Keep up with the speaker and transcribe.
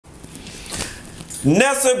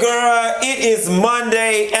Nessa girl, it is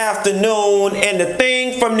Monday afternoon, and the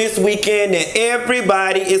thing from this weekend that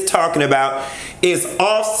everybody is talking about is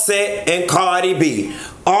Offset and Cardi B.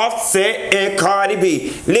 Offset and Cardi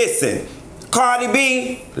B. Listen, Cardi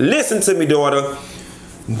B, listen to me, daughter.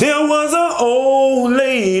 There was an old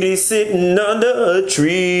lady sitting under a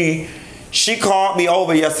tree. She called me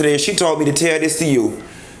over yesterday and she told me to tell this to you.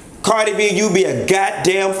 Cardi B, you be a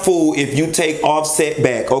goddamn fool if you take Offset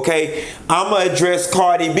back, okay? I'm going to address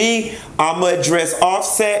Cardi B, I'm going to address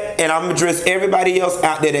Offset, and I'm going to address everybody else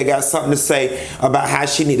out there that got something to say about how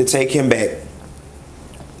she need to take him back.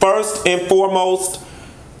 First and foremost,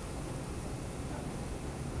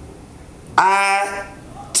 I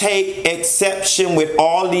take exception with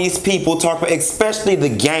all these people talking, especially the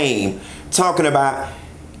game, talking about,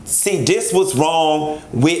 see, this was wrong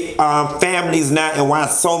with families now and why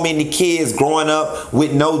so many kids growing up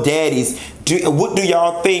with no daddies. What do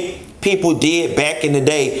y'all think people did back in the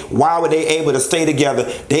day? Why were they able to stay together?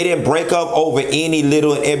 They didn't break up over any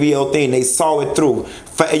little and every old thing. They saw it through.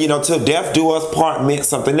 You know, till death do us part meant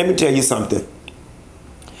something. Let me tell you something.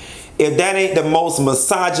 If that ain't the most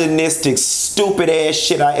misogynistic, stupid ass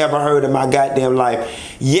shit I ever heard in my goddamn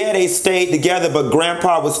life. Yeah, they stayed together, but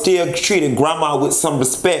grandpa was still treating grandma with some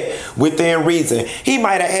respect within reason. He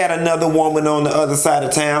might have had another woman on the other side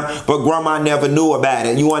of town, but grandma never knew about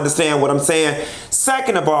it. You understand what I'm saying?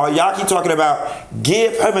 Second of all, y'all keep talking about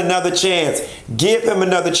give him another chance. Give him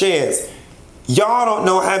another chance. Y'all don't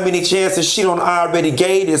know how many chances she done already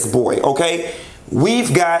gave this boy, okay?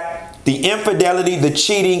 We've got the infidelity, the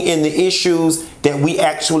cheating, and the issues that we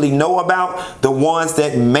actually know about, the ones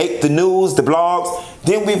that make the news, the blogs.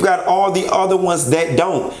 Then we've got all the other ones that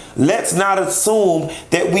don't. Let's not assume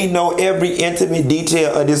that we know every intimate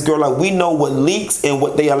detail of this girl. Like, we know what leaks and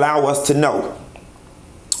what they allow us to know.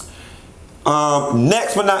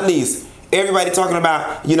 Next but not least, everybody talking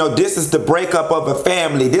about, you know, this is the breakup of a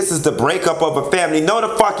family. This is the breakup of a family. No,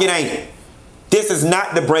 the fuck it ain't. This is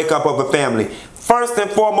not the breakup of a family. First and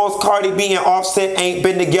foremost, Cardi B and Offset ain't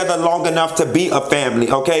been together long enough to be a family,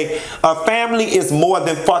 okay? A family is more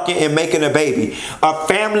than fucking and making a baby. A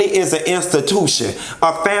family is an institution.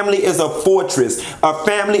 A family is a fortress. A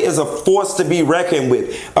family is a force to be reckoned with.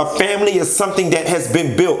 A family is something that has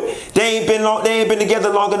been built. They ain't been together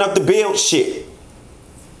long enough to build shit.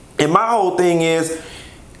 And my whole thing is,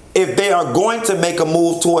 if they are going to make a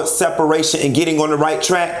move towards separation and getting on the right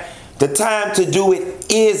track, the time to do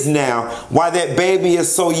it is now. While that baby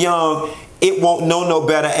is so young, it won't know no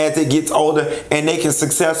better as it gets older, and they can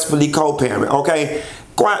successfully co-parent, okay?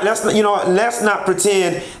 Let's not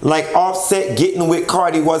pretend like Offset getting with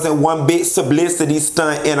Cardi wasn't one big publicity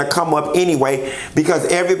stunt and a come up anyway, because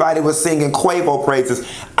everybody was singing Quavo praises.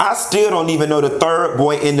 I still don't even know the third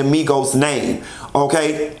boy in the Migos name,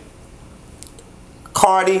 okay?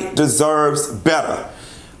 Cardi deserves better.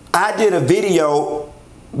 I did a video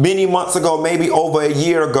many months ago, maybe over a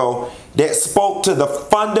year ago, that spoke to the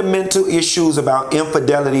fundamental issues about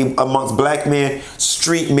infidelity amongst black men,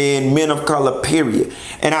 street men, men of color, period.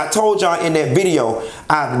 And I told y'all in that video,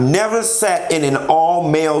 I've never sat in an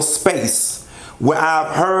all-male space where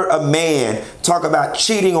I've heard a man talk about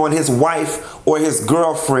cheating on his wife or his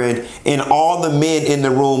girlfriend, and all the men in the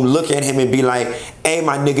room look at him and be like, hey,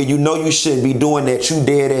 my nigga, you know you shouldn't be doing that. You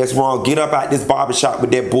dead ass wrong. Get up out this barbershop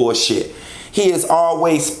with that bullshit. He is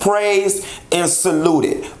always praised and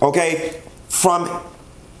saluted, okay?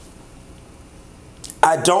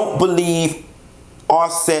 I don't believe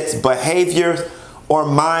Offset's behavior or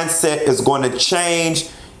mindset is going to change.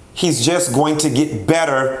 He's just going to get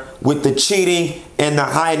better with the cheating and the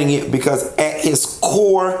hiding it, because at his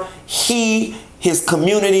core, his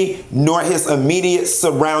community, nor his immediate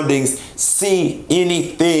surroundings see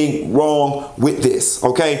anything wrong with this,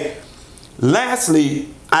 okay? Lastly,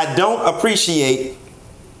 I don't appreciate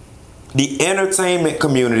the entertainment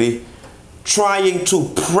community trying to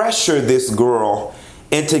pressure this girl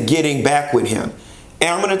into getting back with him. And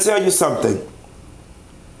I'm going to tell you something.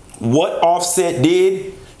 What Offset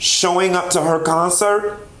did, showing up to her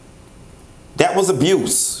concert, that was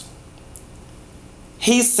abuse.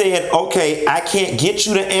 He said, okay, I can't get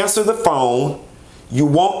you to answer the phone. You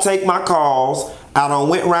won't take my calls. I done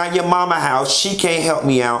went around your mama house. She can't help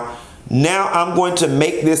me out. Now I'm going to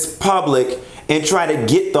make this public and try to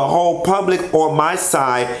get the whole public on my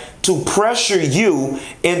side to pressure you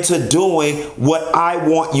into doing what I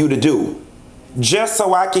want you to do. Just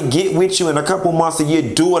so I can get with you in a couple months, a year,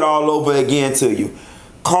 do it all over again to you.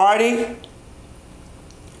 Cardi,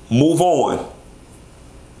 move on.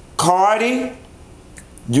 Cardi,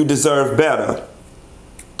 you deserve better.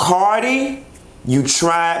 Cardi, you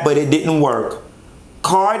tried, but it didn't work.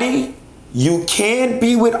 Cardi, You can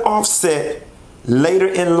be with Offset later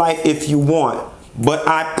in life if you want, but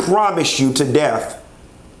I promise you to death,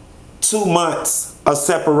 2 months of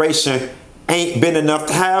separation ain't been enough.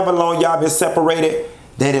 However long y'all been separated,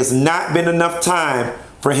 that has not been enough time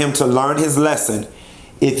for him to learn his lesson.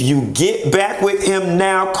 If you get back with him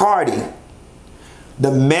now, Cardi,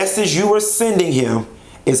 the message you are sending him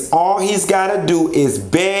is all he's got to do is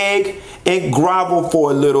beg and grovel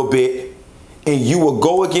for a little bit, and you will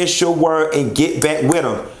go against your word and get back with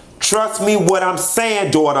him. Trust me what I'm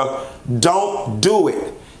saying, daughter. Don't do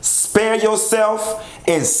it. Spare yourself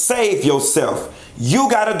and save yourself. You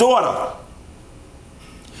got a daughter,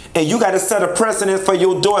 and you got to set a precedent for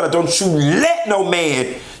your daughter. Don't you let no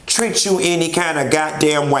man treat you any kind of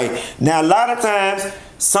goddamn way. Now, a lot of times,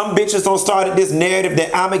 some bitches don't start this narrative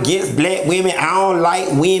that I'm against black women. I don't like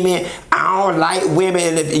women. I don't like women.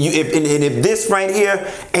 And if this right here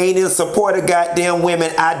ain't in support of goddamn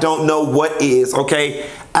women, I don't know what is, okay?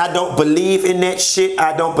 I don't believe in that shit.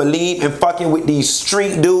 I don't believe in fucking with these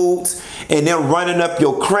street dudes and them running up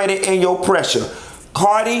your credit and your pressure.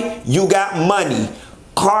 Cardi, you got money.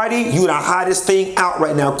 Cardi, you the hottest thing out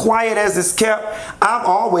right now. Quiet as it's kept, I've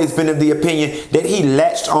always been of the opinion that he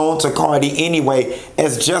latched on to Cardi anyway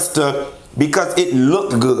as just because it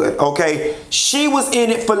looked good, okay? She was in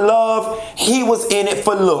it for love. He was in it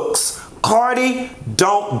for looks. Cardi,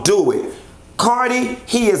 don't do it. Cardi,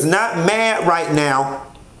 he is not mad right now.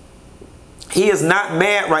 He is not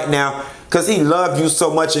mad right now because he loved you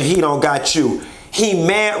so much and he don't got you. He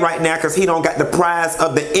mad right now because he don't got the prize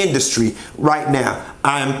of the industry right now.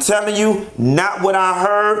 I am telling you, not what I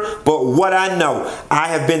heard, but what I know. I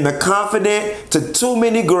have been the confidant to too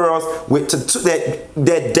many girls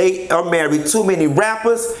that date or marry too many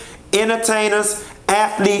rappers, entertainers,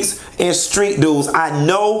 athletes, and street dudes. I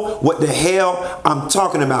know what the hell I'm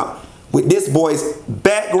talking about. With this boy's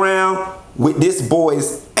background, with this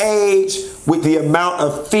boy's age, with the amount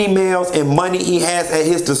of females and money he has at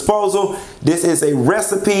his disposal, this is a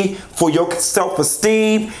recipe for your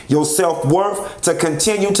self-esteem, your self-worth to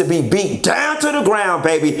continue to be beat down to the ground,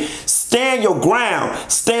 baby. Stand your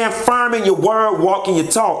ground. Stand firm in your word, walk in your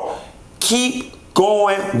talk. Keep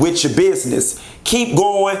going with your business. Keep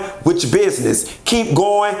going with your business. Keep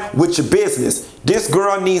going with your business. This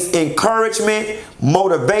girl needs encouragement,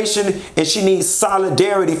 motivation, and she needs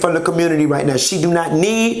solidarity from the community right now. She do not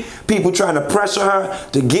need people trying to pressure her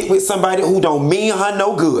to get with somebody who don't mean her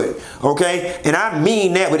no good, okay? And I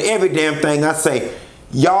mean that with every damn thing I say.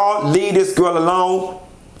 Y'all leave this girl alone.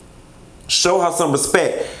 Show her some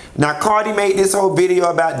respect. Now, Cardi made this whole video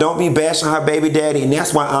about don't be bashing her baby daddy, and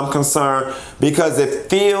that's why I'm concerned, because it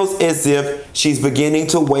feels as if she's beginning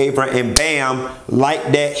to waver, and bam,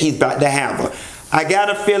 like that, he's about to have her. I got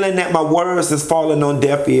a feeling that my words is falling on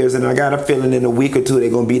deaf ears, and I got a feeling in a week or two they're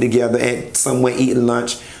going to be together at somewhere eating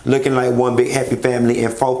lunch, looking like one big happy family,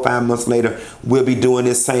 and 4-5 months later, we'll be doing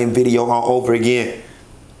this same video all over again.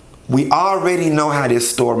 We already know how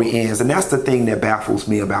this story ends, and that's the thing that baffles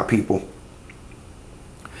me about people.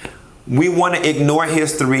 We want to ignore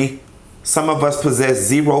history. Some of us possess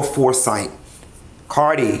zero foresight.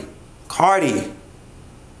 Cardi,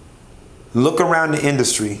 look around the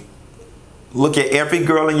industry. Look at every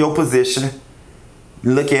girl in your position.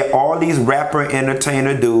 Look at all these rapper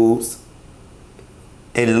entertainer dudes.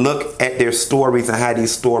 And look at their stories and how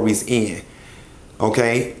these stories end.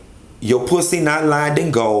 Okay? Your pussy not lined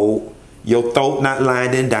in gold. Your throat not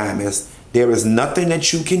lined in diamonds. There is nothing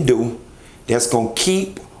that you can do that's going to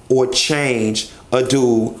keep or change a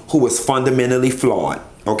dude who is fundamentally flawed,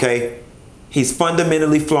 okay? He's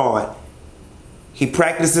fundamentally flawed. He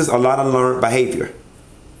practices a lot of learned behavior.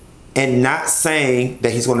 And not saying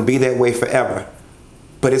that he's going to be that way forever,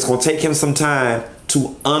 but it's going to take him some time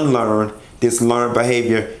to unlearn this learned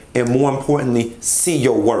behavior and, more importantly, see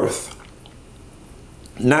your worth.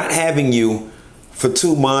 Not having you for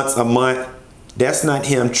 2 months, a month, that's not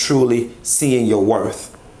him truly seeing your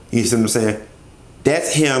worth. You see what I'm saying?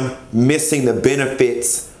 That's him missing the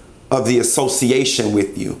benefits of the association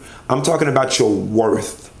with you. I'm talking about your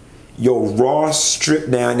worth. Your raw,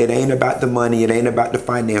 stripped down, it ain't about the money, it ain't about the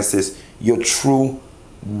finances, your true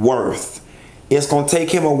worth. It's going to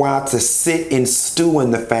take him a while to sit and stew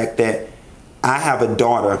in the fact that I have a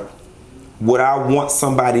daughter. Would I want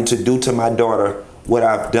somebody to do to my daughter what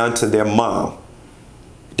I've done to their mom?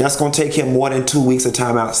 That's going to take him more than 2 weeks of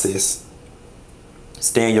time out, sis.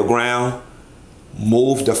 Stand your ground.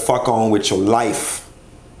 Move the fuck on with your life.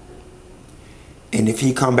 And if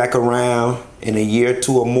he come back around in a year or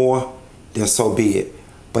two or more, then so be it.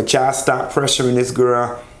 But y'all stop pressuring this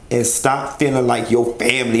girl and stop feeling like your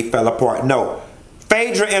family fell apart. No.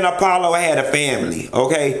 Phaedra and Apollo had a family,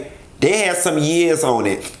 okay? They had some years on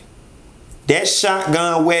it. That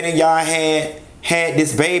shotgun wedding y'all had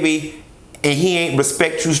this baby, and he ain't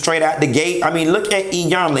respect you straight out the gate. I mean, look at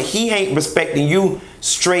Iyanla. He ain't respecting you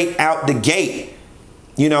straight out the gate.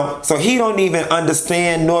 You know, so he don't even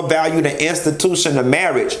understand nor value the institution of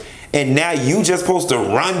marriage. And now you just supposed to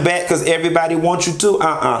run back because everybody wants you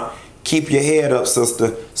to? Keep your head up,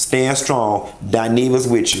 sister. Stand strong. Dineva's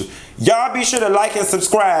with you. Y'all be sure to like and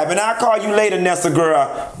subscribe. And I'll call you later, Nessa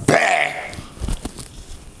girl. Bang!